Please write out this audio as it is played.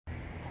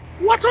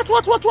What?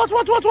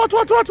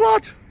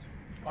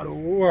 For the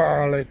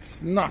world,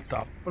 it's not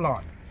a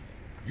plan.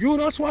 You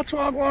just watch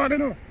what I go on, you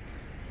know.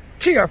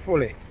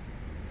 Carefully.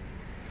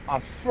 A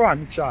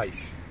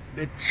franchise.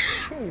 The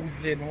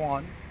chosen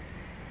one.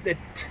 The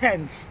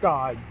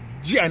 10-star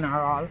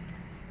general.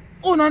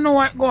 You don't know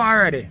what go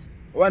already.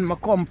 When I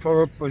come for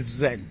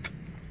represent.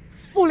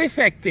 Full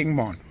effecting,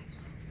 man.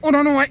 You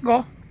don't know what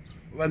go.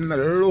 When I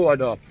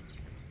load up.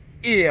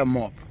 Aim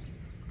up.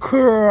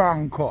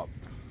 Crank up.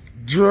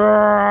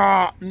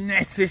 Draw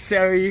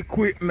necessary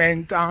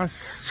equipment and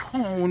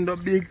sound the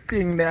big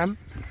thing them.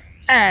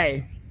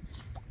 Hey,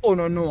 you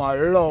don't know a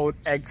loud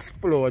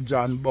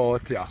explosion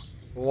about ya.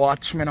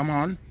 Watch me,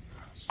 man.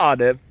 Are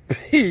the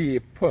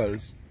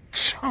people's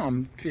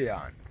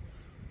champion.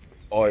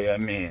 Oh, you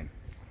mean?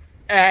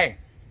 Hey,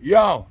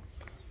 yo,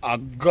 a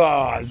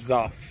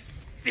Gaza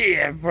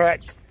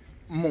favorite,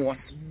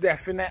 most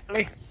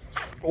definitely.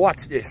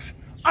 Watch this.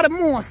 Are the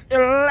most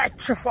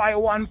electrify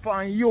one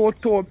on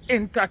YouTube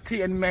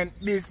entertainment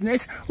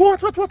business.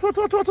 What?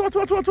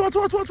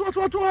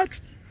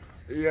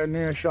 Yeah,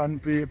 nation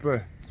people.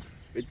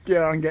 It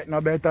can't get no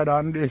better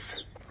than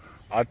this.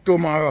 And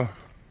tomorrow,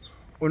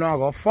 we're not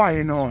going to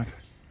find out.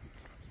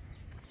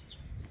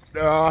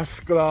 The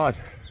rascal.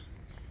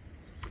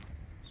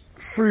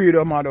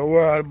 Freedom of the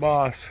world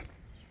boss.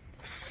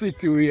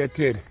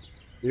 Situated.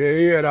 You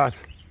hear that?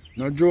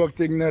 No joke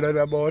thing neither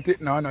about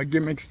it. No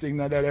gimmicks thing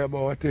neither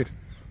about it.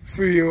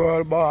 Free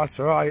world boss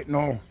right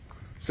now.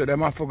 So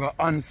them have to go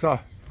answer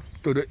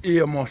to the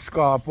Amos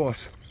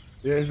corpus.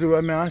 You see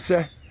what I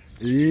say?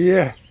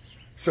 Yeah.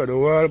 So the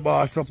world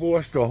boss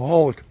supposed to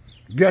out,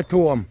 get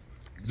home,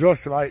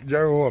 just like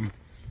Jerome,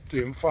 to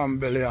him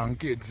family and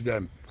kids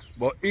them.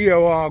 But here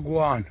we go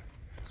on.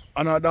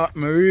 And that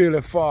me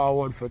really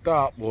forward for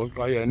talk about,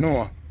 because you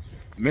know,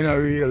 me not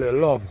really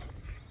love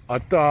I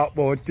talk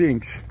about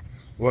things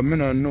what me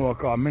not know,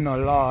 because me not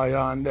lawyer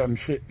and them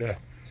shit there.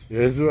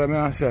 You see what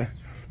I say?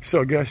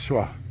 So guess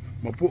what?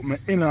 I put my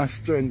inner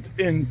strength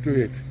into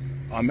it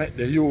and make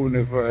the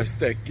universe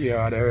take care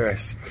of the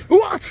rest.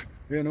 What?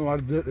 You know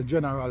what the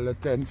general, the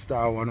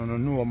 10-star one, I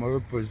don't know I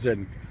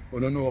represent. I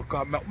don't know,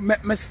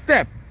 make me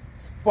step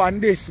on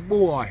this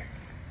boy.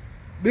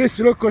 This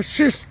look a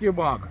shisky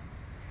bag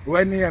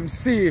when he am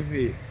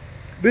CV.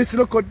 This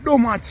look a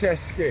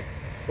Dumacheski.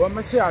 When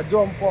I say I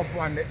jump up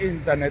on the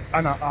internet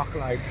and I act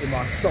like him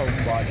as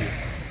somebody.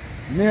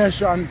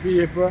 Nation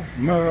people,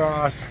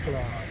 mirrors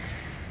class.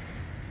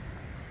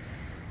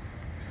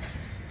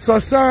 So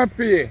Sir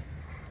P,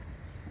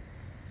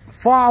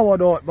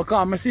 forward out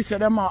because my sister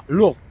them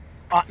look,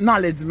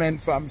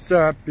 acknowledgement from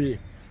Sir P.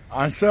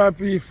 And Sir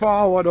P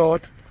forward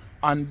out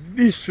and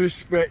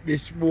disrespect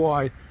this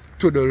boy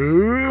to the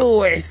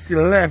lowest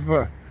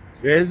level.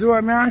 You see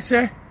what I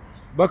say?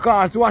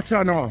 Because watch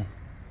you know.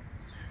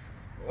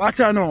 Watch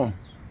you know.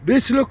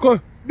 This look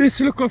a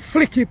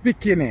flicky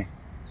picking.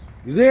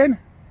 Zin?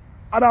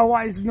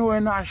 Otherwise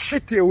known as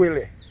Shitty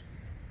Willie.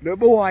 The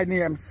boy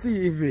named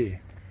CV.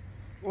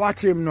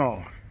 Watch him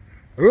now.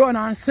 Run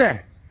and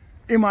say,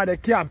 him are the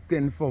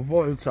captain for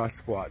Vulture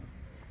Squad.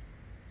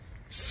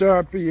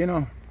 Sir P, you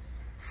know,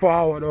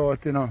 forward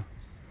out, you know,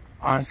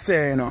 and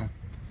say, you know,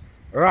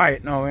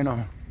 right now, you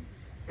know,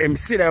 him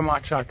see them a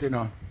chat, you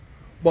know,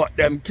 but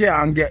them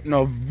can't get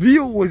no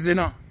views, you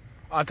know,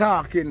 are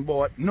talking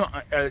about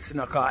nothing else, you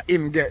know, because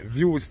him get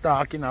views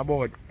talking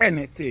about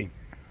anything.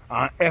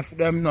 And if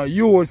them no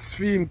use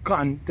film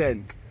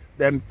content,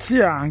 them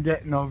can't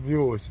get no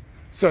views.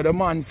 So the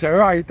man say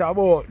right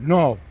about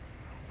now,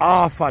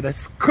 half of the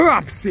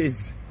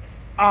scrapsies,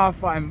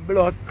 half of him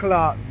blood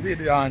clot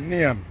video and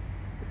name.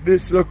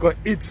 This look at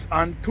hits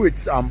and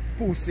twits and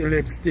pussy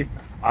lipstick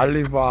I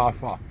live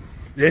off of.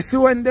 You see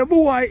when the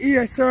boy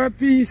here Sir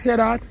P said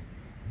that,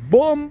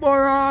 Bumbo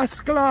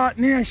rascal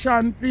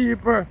nation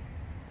people.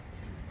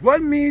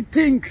 When me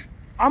think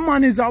a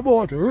man is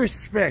about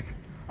respect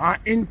and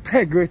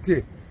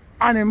integrity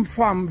and him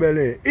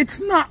family.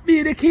 It's not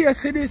be the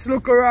case of this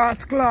look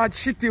rascal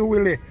Shitty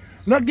Willie.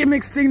 No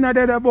gimmicks thing not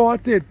dead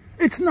about it.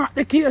 It's not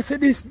the case of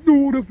this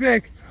dude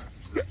peck.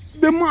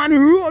 The man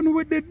run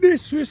with the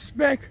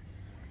disrespect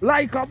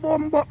like a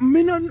bumbo.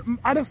 Me no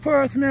at the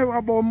first me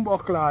ever bumbo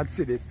clad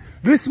see this.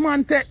 This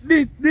man take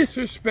this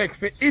disrespect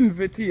for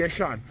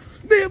invitation.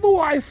 The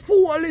boy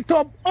fold it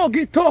up, hug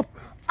it up,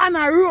 and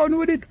I run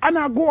with it and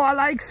I go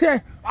like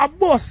say a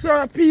bus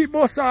Sir P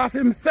bus off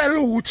him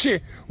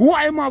Felucci.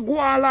 Why am I go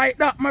like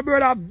that, my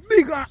brother?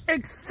 Bigger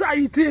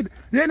excited.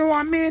 You know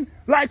what I mean?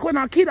 Like when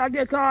a kid I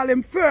get all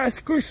him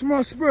first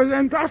Christmas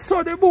present, I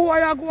saw the boy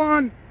I go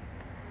on.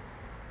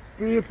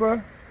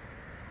 People,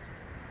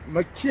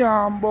 I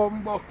can't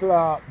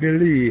bumbuckler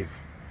believe.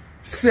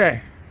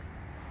 Say,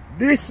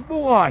 this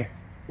boy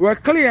will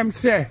claim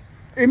say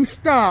him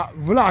start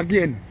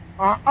vlogging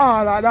and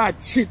all of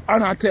that shit,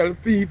 and I tell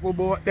people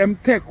about them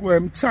take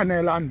them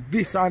channel and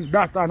this and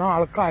that and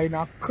all kind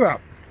of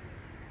crap.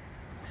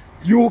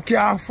 You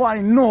can't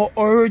find no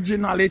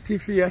originality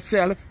for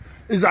yourself.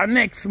 Is a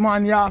next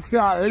man you have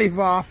to live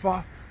off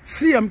of.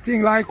 Same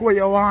thing like where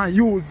you want to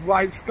use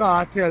Vibes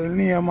Cartel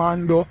name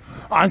and do.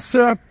 And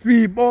Sir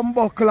P,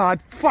 Bumbuckler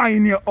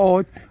find you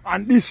out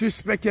and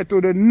disrespect you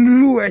to the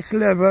lowest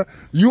level.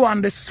 You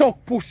and the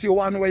suck pussy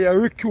one where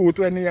you recruit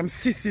when you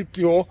sissy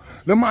Q.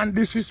 The man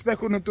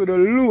disrespect you to the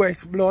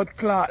lowest blood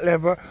clot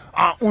level.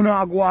 And you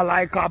go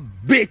like a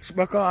bitch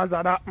because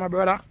of that, my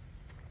brother.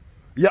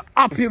 You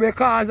happy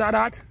because of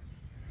that?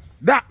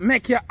 That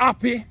make you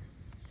happy?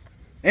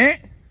 Eh?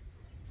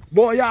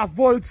 Boy, you have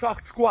Vulture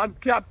squad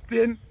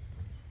captain.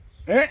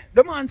 Eh?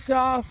 The man say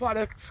half of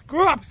the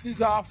scraps is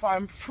half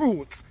and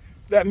fruits.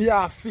 Them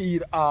you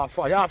feed half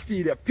of. You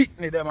feed the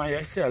pitney them and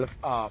yourself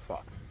half of.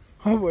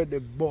 How about the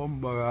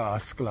bomber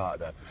ass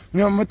clod? You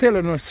know, I'm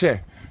telling you,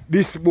 say,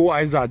 this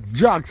boy is a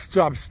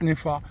jockstrap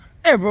sniffer.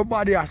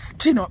 Everybody a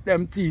skin up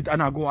them teeth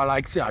and I go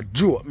like say a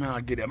joke.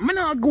 I give them. I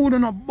not go to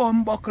no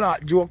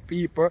Bumbuckler joke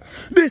people.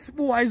 This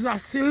boy is a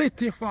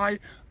solidified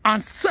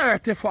and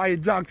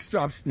certified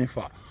jockstrap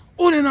sniffer.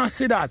 Only not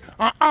see that.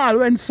 And all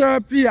when Sir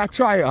P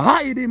try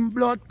hide him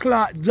blood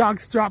clot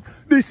jockstrap,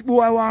 this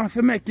boy want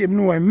to make him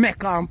know him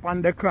make him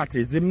on the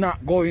cratties. Him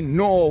not going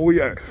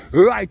nowhere.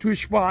 Right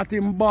which part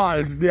him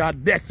balls they are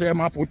that's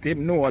where I put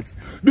him nose.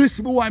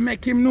 This boy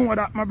make him know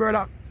that, my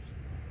brother.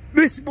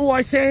 This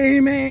boy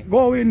say he ain't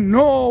going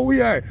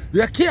nowhere.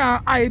 You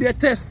can't hide the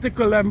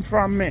testicle them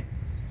from me.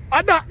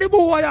 And that the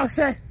boy I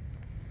say.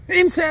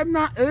 Him say I'm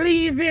not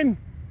leaving.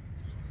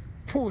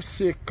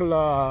 Pussy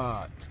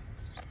clot.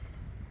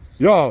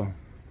 Yo,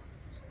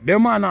 the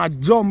man a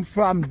jump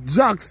from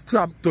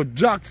jockstrap to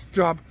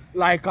jockstrap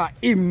like a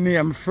him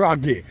named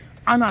Froggy.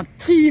 And a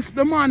thief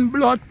the man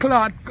blood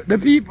clot the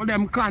people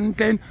them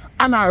content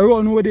and I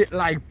run with it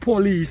like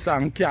police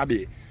and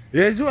cabby.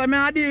 You see what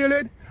I deal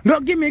with? No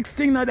gimmicks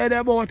thing not that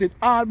about it.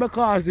 All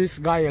because this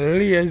guy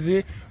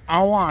lazy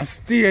and want to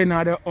stay in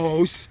the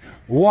house,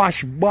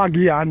 wash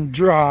baggy and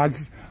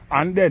drawers,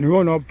 and then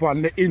run up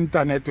on the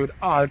internet with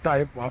all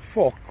type of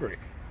fuckery.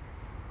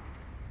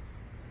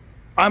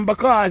 And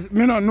because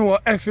me don't know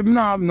if him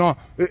not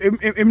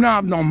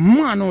have no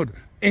manhood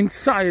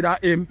inside of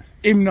him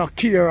not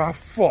care a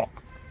fuck.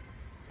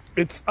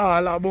 It's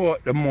all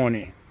about the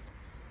money.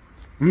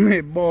 Me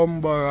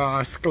bumper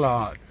ass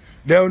clot.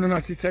 They don't know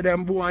see say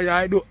them boy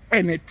I do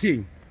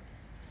anything.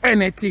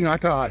 Anything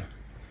at all.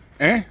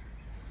 Eh?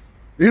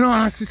 You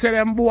know see say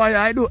them boy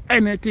I do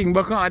anything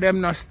because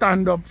them not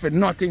stand up for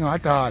nothing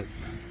at all.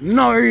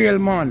 No real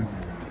man.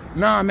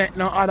 Nah make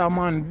no other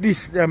man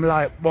diss them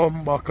like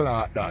Bumbuckler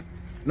like that.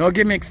 No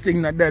gimmicks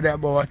thing not dead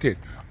about it.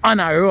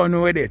 And I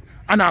run with it.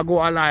 And I go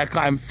like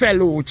I'm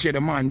Felucci,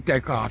 the man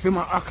take off. He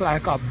might act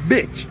like a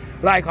bitch.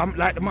 Like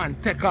the man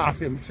take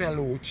off him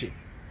Felucci.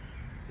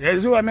 You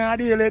see what I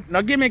deal with?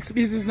 No gimmicks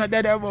business not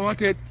dead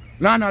about it.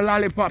 No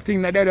lollipop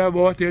thing not dead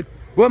about it.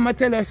 When I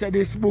tell you say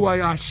this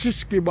boy a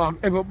shishki bag,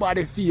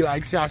 everybody feel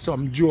like say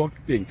some joke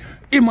thing.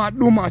 He might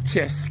do my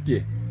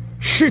chesky,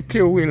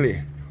 shitty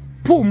willy,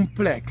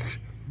 pumplex,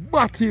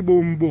 batty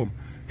boom boom.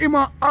 Him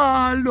a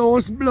all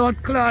those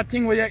blood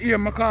clotting where you hear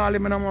me call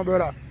him, my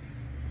brother.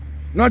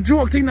 No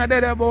joke thing not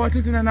dead about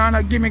it, and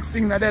no gimmicks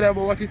thing not dead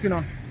about it, you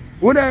know.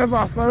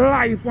 Whatever for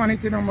life on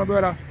it, you know, my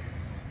brother.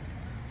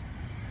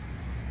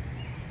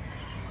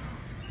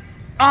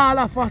 All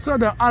of a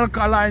sudden,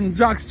 alkaline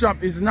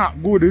jockstrap is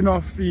not good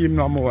enough for him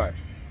no more.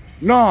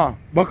 No,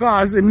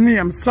 because his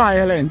name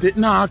silent, it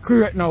not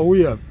create no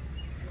wave.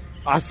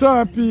 A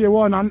Sir P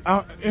one and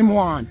him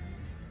one.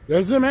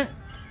 You see me?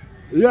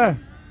 Yeah.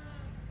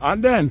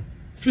 And then,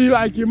 feel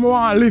like him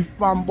want to lift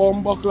from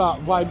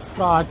Bumbuckler Vibes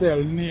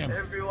Cartel name.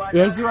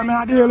 You see what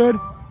I deal with?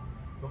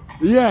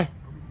 Yeah.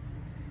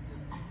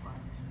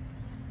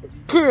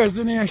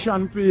 Crazy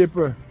nation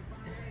people.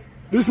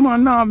 This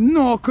man have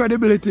no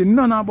credibility,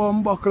 none of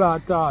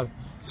Bumbuckler at all.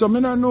 So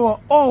I don't know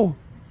how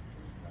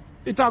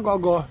it a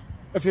go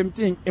if him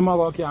think him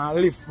a can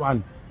lift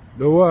from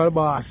the world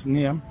boss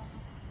name.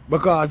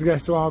 Because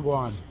guess what go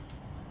on?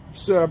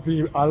 Sir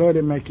P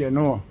already make you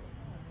know.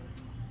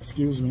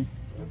 Excuse me.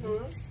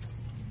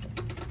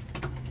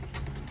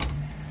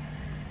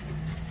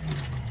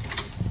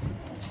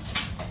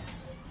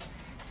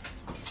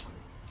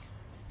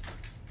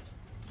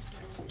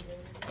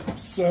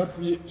 Sir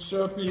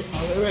P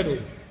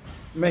already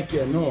make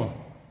you know.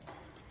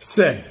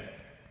 Say,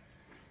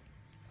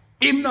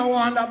 him no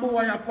want the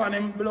boy upon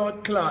him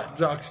blood clot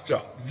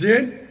jockstrap.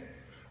 See?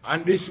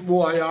 And this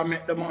boy I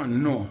make the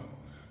man know.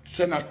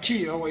 Say no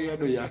care what you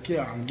do, you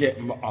can't get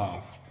him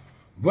off.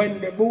 When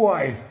the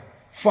boy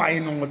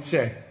find out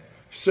say,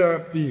 Sir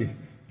P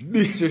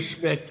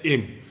disrespect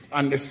him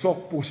and the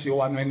suck pussy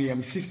one when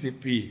him sissy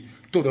P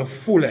to the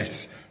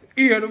fullest.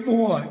 Hear the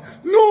boy,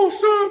 no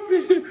Sir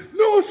P,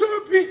 no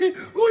Sir P,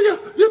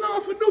 oh you don't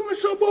have to do me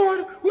so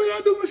bad, oh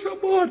you do me so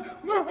bad,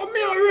 I'm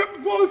a rep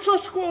Vulture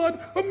squad,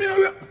 I'm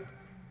a rep.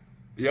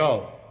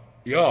 Yo,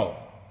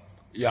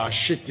 you're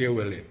shitty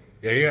Willie,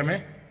 you hear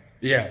me?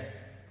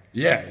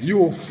 Yeah,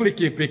 you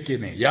flicky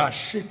picking it, you're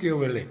shitty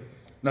Willie.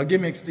 Now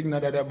give me a thing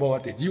that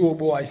about it, you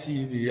boy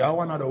CV, you're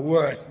one of the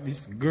worst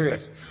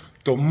disgrace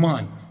to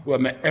man who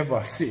I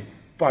ever see.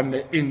 on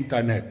the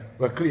internet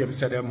who claim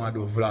say them a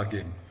do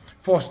vlogging.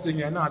 First thing,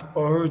 you're not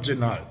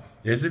original.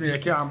 You see me, you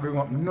can't bring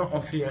up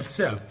nothing for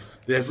yourself.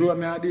 There's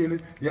what I deal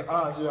with. You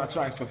always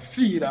try to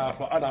feed off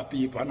for other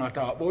people and not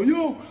talk about,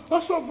 yo,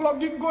 that's what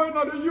vlogging going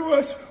on in the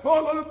US.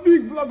 All of the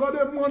big vloggers,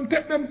 them want to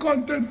take them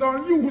content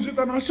and use it,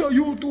 and I saw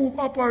YouTube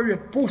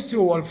operate. Pussy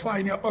will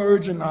find your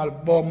original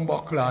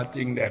bumbuckler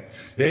thing there.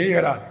 You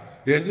hear that?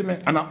 You see me?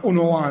 And I don't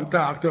want to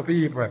talk to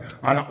people.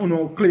 And I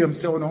don't claim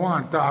say I don't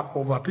want to talk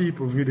over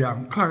people video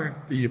and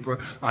correct people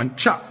and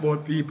chat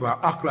about people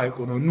and act like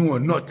you don't know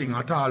nothing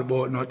at all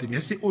about nothing. You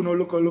see, you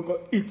look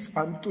at hits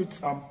and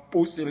tweets and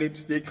pussy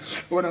lipstick.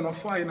 When I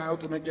find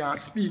out when I can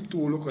speak to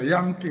look at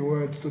Yankee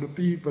words to the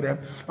people them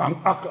and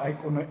act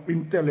like you're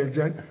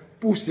intelligent.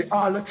 Pussy,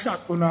 all the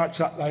chat you not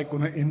chat like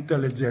you're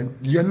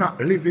intelligent. You're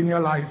not living your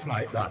life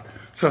like that.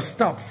 So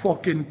stop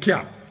fucking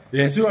cap.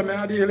 You see what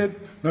I mean?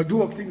 No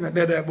joke thing that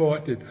dead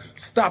about it.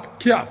 Stop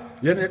cap.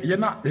 You're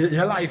not,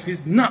 your life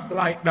is not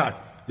like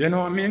that. You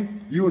know what I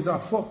mean? Use a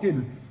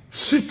fucking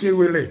shitty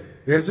willy.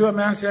 You see what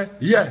I say?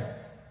 Yeah.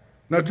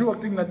 No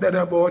joke thing that dead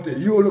about it.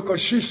 You look a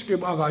shishki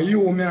bagger,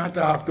 you me I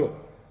talk to.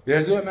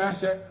 You see what I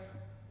say?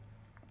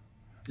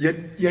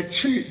 You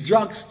treat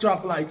drug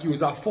strap like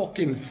you's a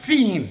fucking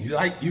fiend.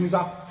 Like you's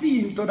a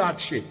fiend to that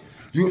shit.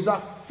 You's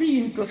a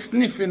fiend to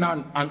sniffing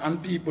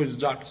on people's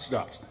drug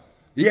straps.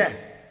 Yeah.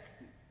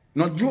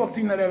 No joke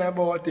thing that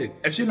about it.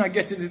 If she not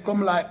get it, it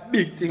come like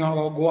big thing and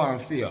go on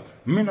for you.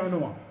 Me no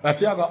know.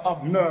 If you got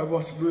up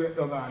nervous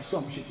breakdown and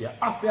some shit, you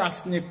have to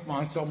sniff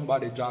on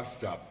somebody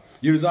jockstrap.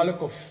 You a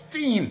look a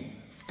fiend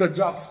to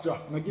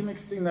jockstrap. No gimmick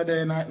thing that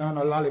they night now,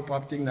 no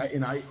lollipop thing that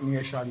in a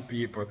nation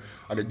people.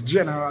 And the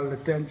general, the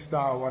 10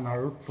 star one I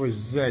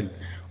represent.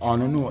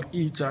 And you know,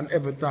 each and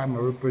every time I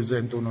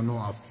represent, you know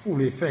a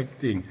full effect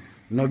thing.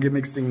 No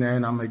gimmick thing there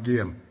in my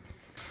game.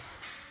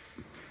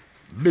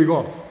 Big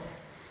up.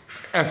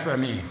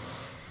 FME,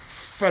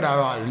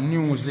 Federal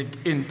Music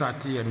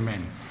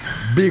Entertainment.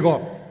 Big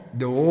up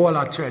the whole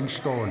of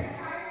Trenchtown,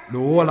 the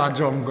whole of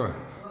Jungle,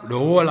 the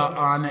whole of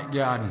Arnett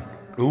Garden,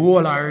 the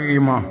whole of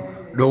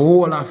Rima, the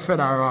whole of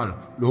Federal,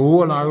 the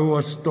whole of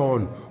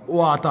Rosetown,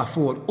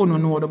 Waterford. You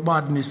don't know the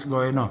badness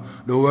going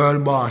on. The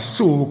world boss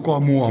so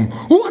come home.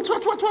 What?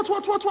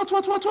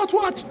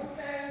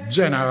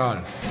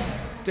 General,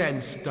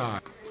 10 star.